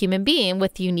unique human being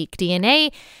with unique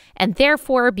DNA. And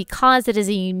therefore, because it is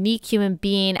a unique human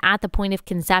being at the point of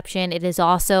conception, it is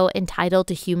also entitled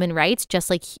to human rights, just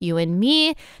like you and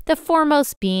me, the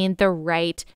foremost being the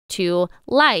right to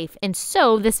life. And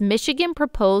so this Michigan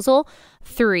Proposal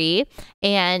 3,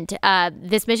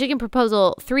 this Michigan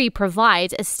Proposal 3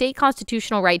 provides a state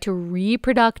constitutional right to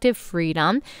reproductive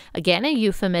freedom, again, a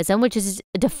euphemism, which is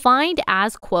defined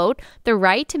as, quote, the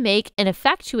right to make and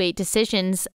effectuate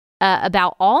decisions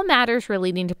about all matters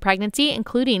relating to pregnancy,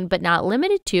 including but not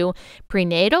limited to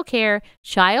prenatal care,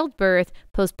 childbirth,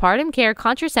 postpartum care,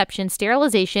 contraception,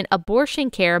 sterilization,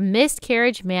 abortion care,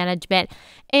 miscarriage management,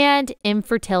 and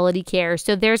infertility care.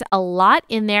 So there's a lot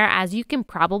in there, as you can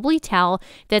probably tell,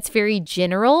 that's very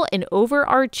general and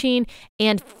overarching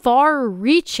and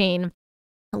far-reaching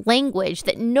language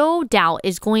that no doubt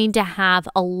is going to have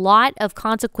a lot of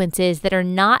consequences that are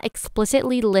not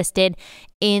explicitly listed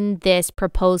in this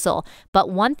proposal. But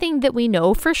one thing that we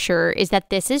know for sure is that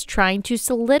this is trying to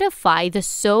solidify the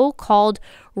so-called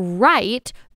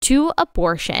right to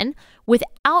abortion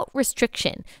without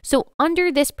restriction. So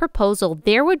under this proposal,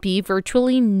 there would be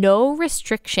virtually no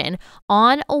restriction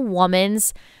on a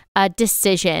woman's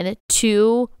decision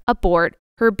to abort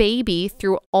her baby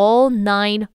through all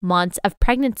 9 months of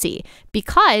pregnancy.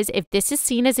 Because if this is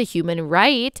seen as a human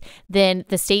right, then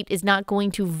the state is not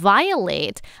going to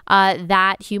violate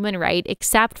that human right,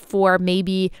 except for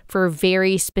maybe for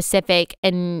very specific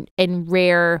and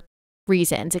rare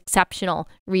reasons, exceptional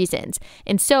reasons.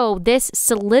 And so this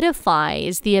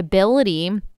solidifies the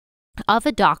ability of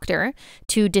a doctor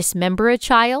to dismember a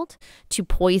child, to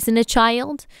poison a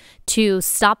child, to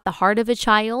stop the heart of a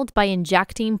child by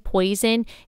injecting poison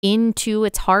into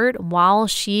its heart while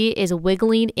she is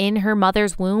wiggling in her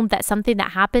mother's womb. That's something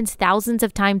that happens thousands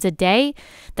of times a day.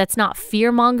 That's not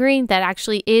fear-mongering. That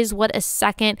actually is what a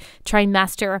second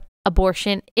trimester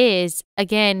abortion is.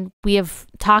 Again, we have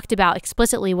talked about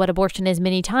explicitly what abortion is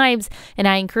many times, and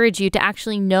I encourage you to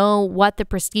actually know what the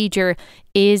procedure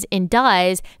is and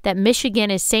does. That Michigan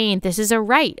is saying this is a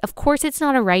right. Of course, it's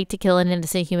not a right to kill an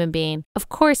innocent human being. Of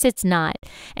course, it's not.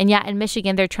 And yet in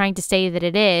Michigan, they're trying to say that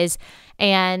it is.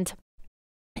 And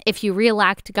if you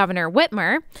reelect Governor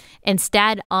Whitmer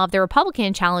instead of the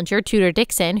Republican challenger, Tudor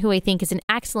Dixon, who I think is an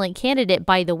excellent candidate,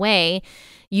 by the way,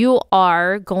 you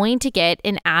are going to get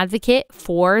an advocate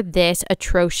for this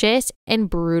atrocious and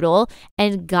brutal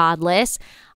and godless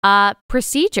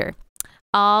procedure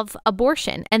of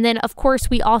abortion. And then, of course,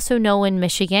 we also know in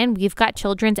Michigan, we've got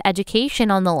children's education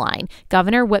on the line.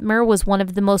 Governor Whitmer was one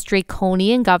of the most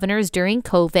draconian governors during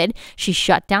COVID. She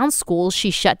shut down schools.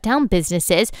 She shut down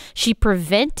businesses. She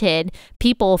prevented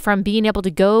people from being able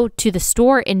to go to the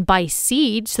store and buy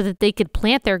seed so that they could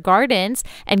plant their gardens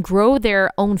and grow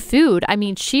their own food. I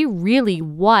mean, she really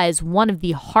was one of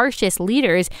the harshest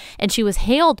leaders, and she was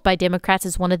hailed by Democrats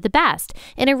as one of the best.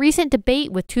 In a recent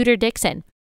debate with Tudor Dixon,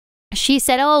 she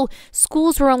said, oh,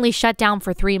 schools were only shut down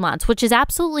for 3 months, which is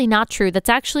absolutely not true. That's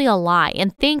actually a lie.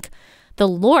 And thank the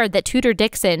Lord that Tudor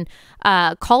Dixon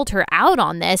called her out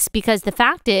on this, because the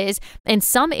fact is, in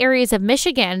some areas of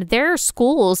Michigan, there are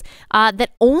schools that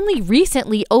only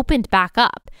recently opened back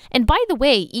up. And by the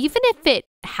way, even if it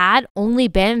had only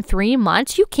been 3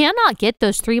 months, you cannot get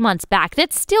those 3 months back.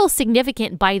 That's still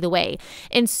significant, by the way.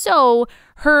 And so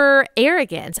her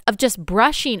arrogance of just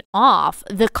brushing off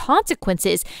the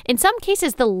consequences, in some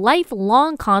cases, the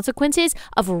lifelong consequences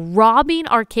of robbing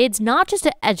our kids, not just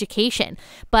of education,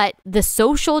 but the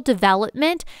social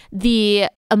development, the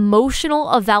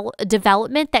emotional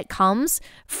development that comes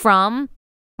from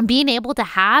being able to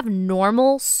have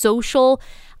normal social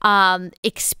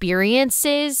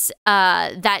experiences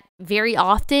that very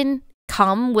often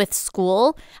come with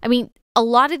school. I mean, a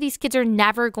lot of these kids are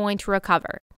never going to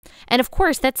recover. And of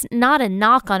course, that's not a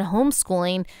knock on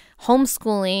homeschooling.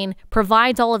 homeschooling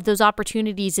provides all of those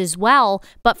opportunities as well.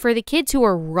 But for the kids who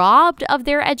were robbed of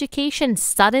their education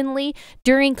suddenly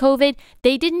during COVID,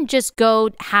 they didn't just go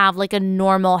have like a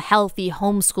normal, healthy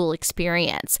homeschool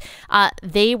experience.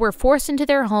 They were forced into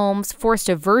their homes, forced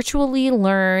to virtually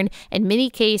learn. In many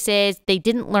cases, they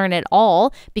didn't learn at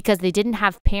all because they didn't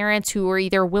have parents who were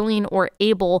either willing or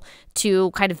able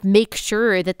to kind of make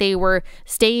sure that they were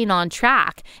staying on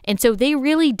track. And so they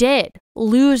really did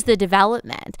lose the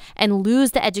development and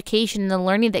lose the education and the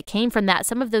learning that came from that.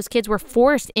 Some of those kids were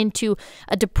forced into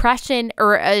a depression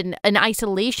or an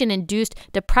isolation-induced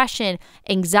depression,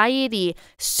 anxiety,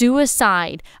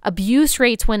 suicide, abuse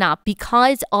rates went up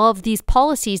because of these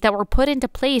policies that were put into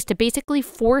place to basically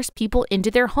force people into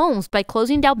their homes by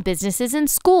closing down businesses and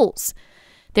schools.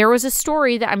 There was a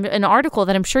story, an article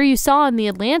that I'm sure you saw in The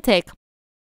Atlantic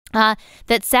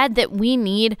that said that we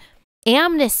need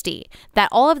amnesty, that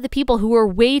all of the people who were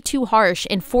way too harsh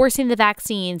in forcing the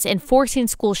vaccines and forcing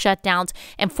school shutdowns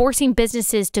and forcing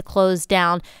businesses to close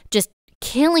down, just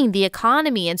killing the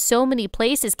economy in so many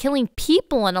places, killing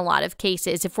people in a lot of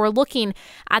cases. If we're looking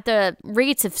at the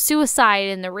rates of suicide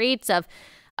and the rates of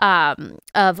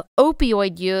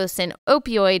opioid use and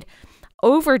opioid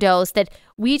overdose, that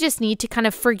we just need to kind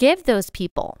of forgive those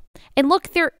people. And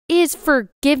look, there is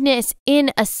forgiveness in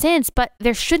a sense, but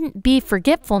there shouldn't be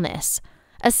forgetfulness,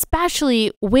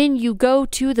 especially when you go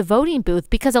to the voting booth,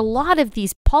 because a lot of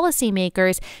these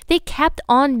policymakers, they kept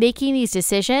on making these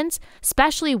decisions,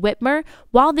 especially Whitmer,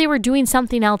 while they were doing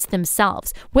something else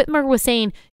themselves. Whitmer was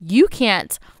saying, you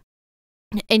can't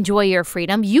enjoy your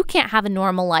freedom. You can't have a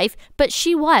normal life. But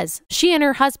she and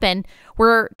her husband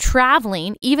were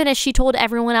traveling, even as she told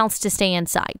everyone else to stay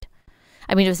inside.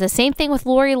 I mean, it was the same thing with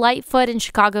Lori Lightfoot in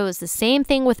Chicago. It was the same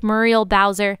thing with Muriel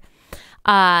Bowser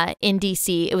in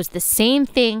DC. It was the same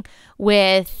thing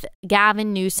with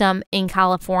Gavin Newsom in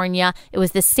California. It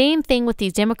was the same thing with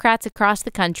these Democrats across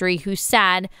the country who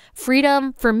said,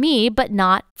 freedom for me, but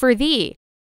not for thee.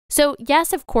 So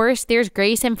yes, of course, there's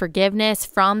grace and forgiveness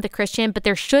from the Christian, but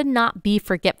there should not be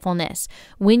forgetfulness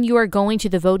when you are going to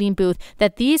the voting booth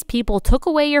that these people took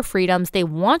away your freedoms. They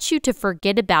want you to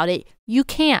forget about it. You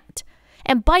can't.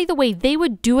 And by the way, they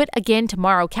would do it again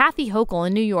tomorrow. Kathy Hochul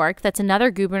in New York, that's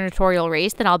another gubernatorial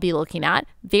race that I'll be looking at.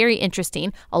 Very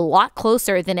interesting. A lot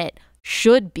closer than it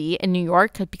should be in New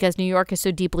York because New York is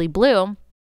so deeply blue.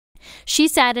 She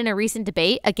said in a recent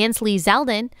debate against Lee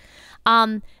Zeldin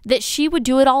that she would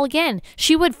do it all again.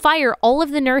 She would fire all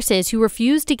of the nurses who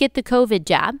refused to get the COVID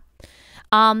jab.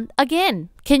 Again,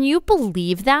 can you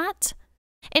believe that?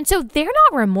 And so they're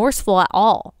not remorseful at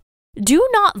all. Do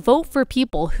not vote for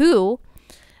people who,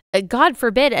 God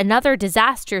forbid, another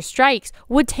disaster strikes,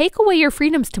 would take away your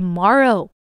freedoms tomorrow.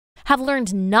 Have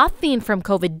learned nothing from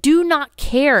COVID. Do not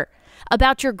care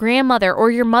about your grandmother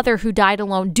or your mother who died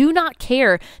alone. Do not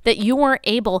care that you weren't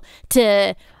able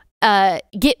to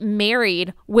get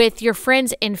married with your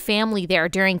friends and family there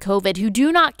during COVID, who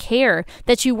do not care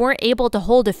that you weren't able to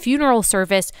hold a funeral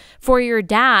service for your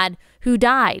dad who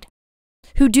died,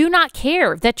 who do not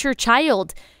care that your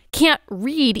child can't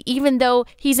read even though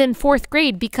he's in 4th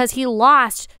grade because he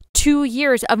lost 2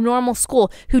 years of normal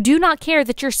school, who do not care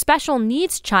that your special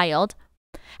needs child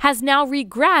has now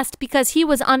regressed because he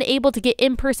was unable to get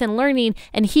in-person learning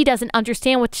and he doesn't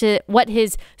understand what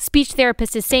his speech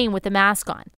therapist is saying with the mask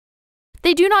on.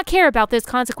 They do not care about those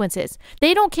consequences.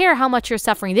 They don't care how much you're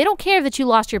suffering. They don't care that you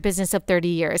lost your business of 30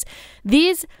 years.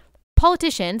 These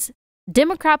politicians,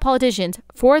 Democrat politicians,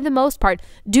 for the most part,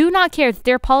 do not care that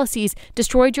their policies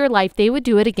destroyed your life. They would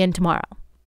do it again tomorrow.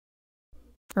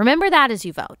 Remember that as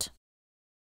you vote.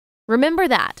 Remember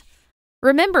that.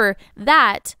 Remember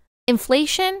that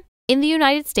inflation in the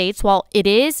United States, while it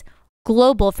is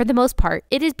global for the most part,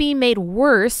 it is being made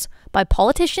worse by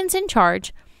politicians in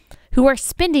charge who are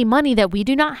spending money that we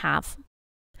do not have.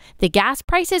 The gas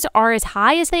prices are as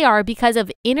high as they are because of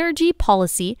energy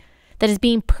policy that is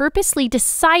being purposely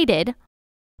decided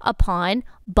upon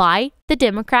by the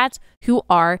Democrats who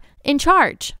are in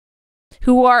charge,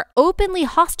 who are openly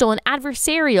hostile and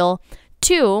adversarial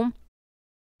to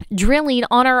drilling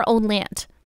on our own land,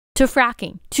 to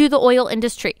fracking, to the oil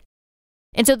industry.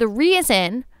 And so the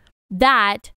reason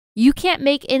that you can't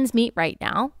make ends meet right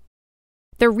now,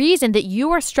 the reason that you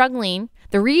are struggling,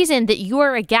 the reason that you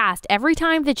are aghast every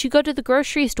time that you go to the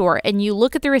grocery store and you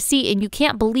look at the receipt and you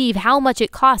can't believe how much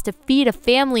it costs to feed a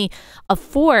family of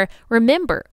 4,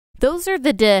 remember, those are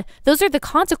the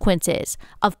consequences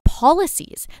of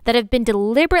policies that have been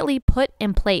deliberately put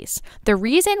in place. The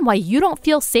reason why you don't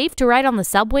feel safe to ride on the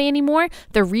subway anymore,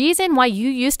 the reason why you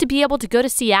used to be able to go to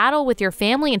Seattle with your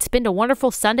family and spend a wonderful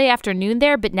Sunday afternoon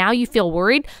there, but now you feel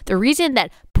worried, the reason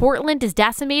that Portland is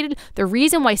decimated, the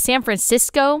reason why San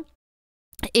Francisco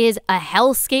is a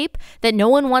hellscape that no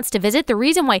one wants to visit, the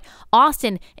reason why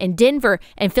Austin and Denver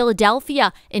and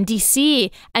Philadelphia and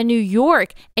DC and New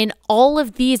York and all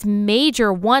of these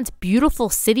major once beautiful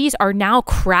cities are now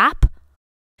crap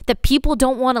that people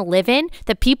don't want to live in,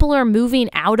 that people are moving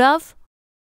out of,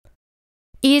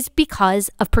 is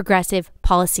because of progressive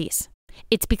policies.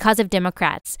 It's because of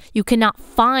Democrats. You cannot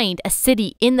find a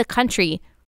city in the country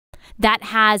that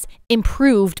has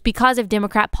improved because of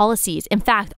Democrat policies. In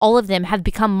fact, all of them have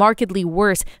become markedly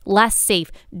worse, less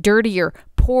safe, dirtier,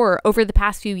 poorer over the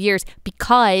past few years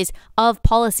because of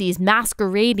policies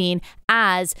masquerading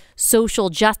as social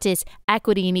justice,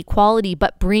 equity, and equality,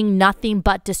 but bring nothing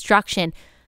but destruction.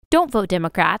 Don't vote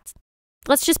Democrats.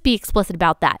 Let's just be explicit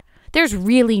about that. There's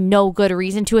really no good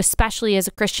reason to, especially as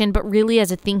a Christian, but really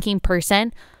as a thinking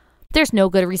person. There's no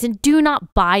good reason. Do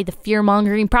not buy the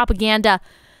fear-mongering propaganda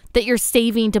that you're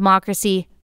saving democracy.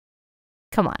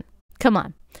 Come on. Come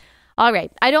on. All right.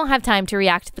 I don't have time to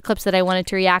react to the clips that I wanted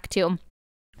to react to.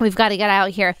 We've got to get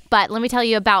out here. But let me tell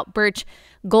you about Birch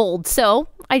Gold. So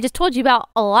I just told you about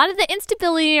a lot of the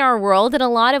instability in our world and a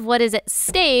lot of what is at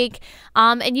stake.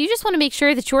 And you just want to make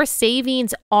sure that your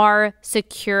savings are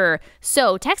secure.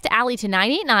 So text Allie to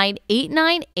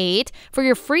 989-898 for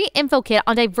your free info kit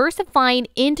on diversifying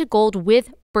into gold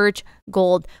with Birch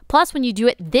Gold. Plus, when you do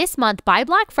it this month by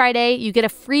Black Friday, you get a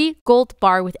free gold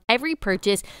bar with every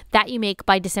purchase that you make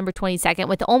by December 22nd.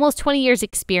 With almost 20 years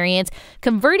experience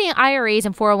converting IRAs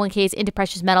and 401ks into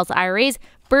precious metals IRAs,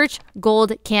 Birch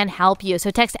Gold can help you.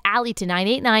 So text Allie to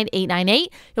 989-898.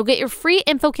 You'll get your free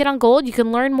info kit on gold. You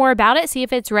can learn more about it, see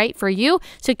if it's right for you.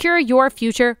 Secure your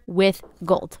future with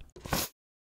gold.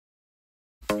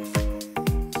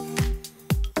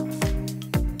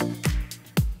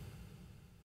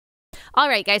 All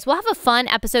right, guys, we'll have a fun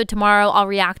episode tomorrow. I'll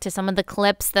react to some of the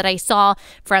clips that I saw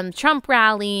from the Trump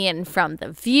rally and from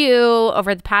The View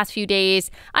over the past few days.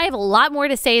 I have a lot more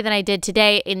to say than I did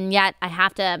today, and yet I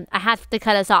have to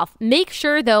cut us off. Make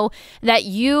sure, though, that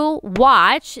you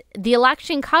watch the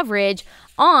election coverage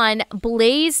on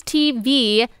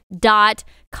blazetv.com.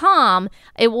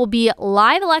 It will be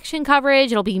live election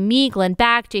coverage. It'll be me, Glenn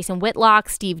Beck, Jason Whitlock,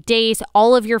 Steve Deace,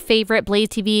 all of your favorite Blaze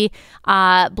TV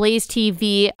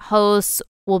hosts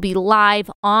will be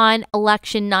live on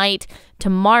election night.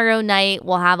 Tomorrow night,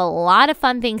 we'll have a lot of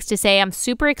fun things to say. I'm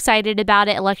super excited about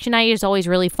it. Election night is always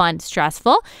really fun,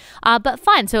 stressful, but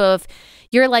fun. So if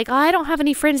you're like, oh, I don't have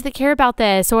any friends that care about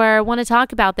this or want to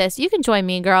talk about this, you can join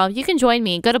me, girl. You can join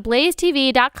me. Go to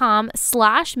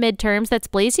blazetv.com/midterms. That's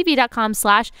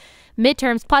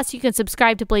blazetv.com/midterms. Plus, you can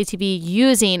subscribe to Blaze TV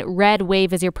using Red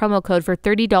Wave as your promo code for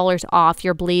 $30 off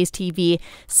your Blaze TV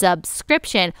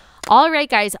subscription. All right,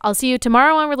 guys, I'll see you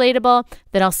tomorrow on Relatable.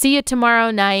 Then I'll see you tomorrow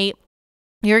night.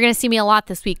 You're going to see me a lot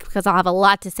this week because I'll have a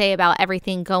lot to say about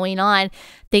everything going on.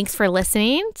 Thanks for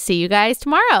listening. See you guys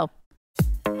tomorrow.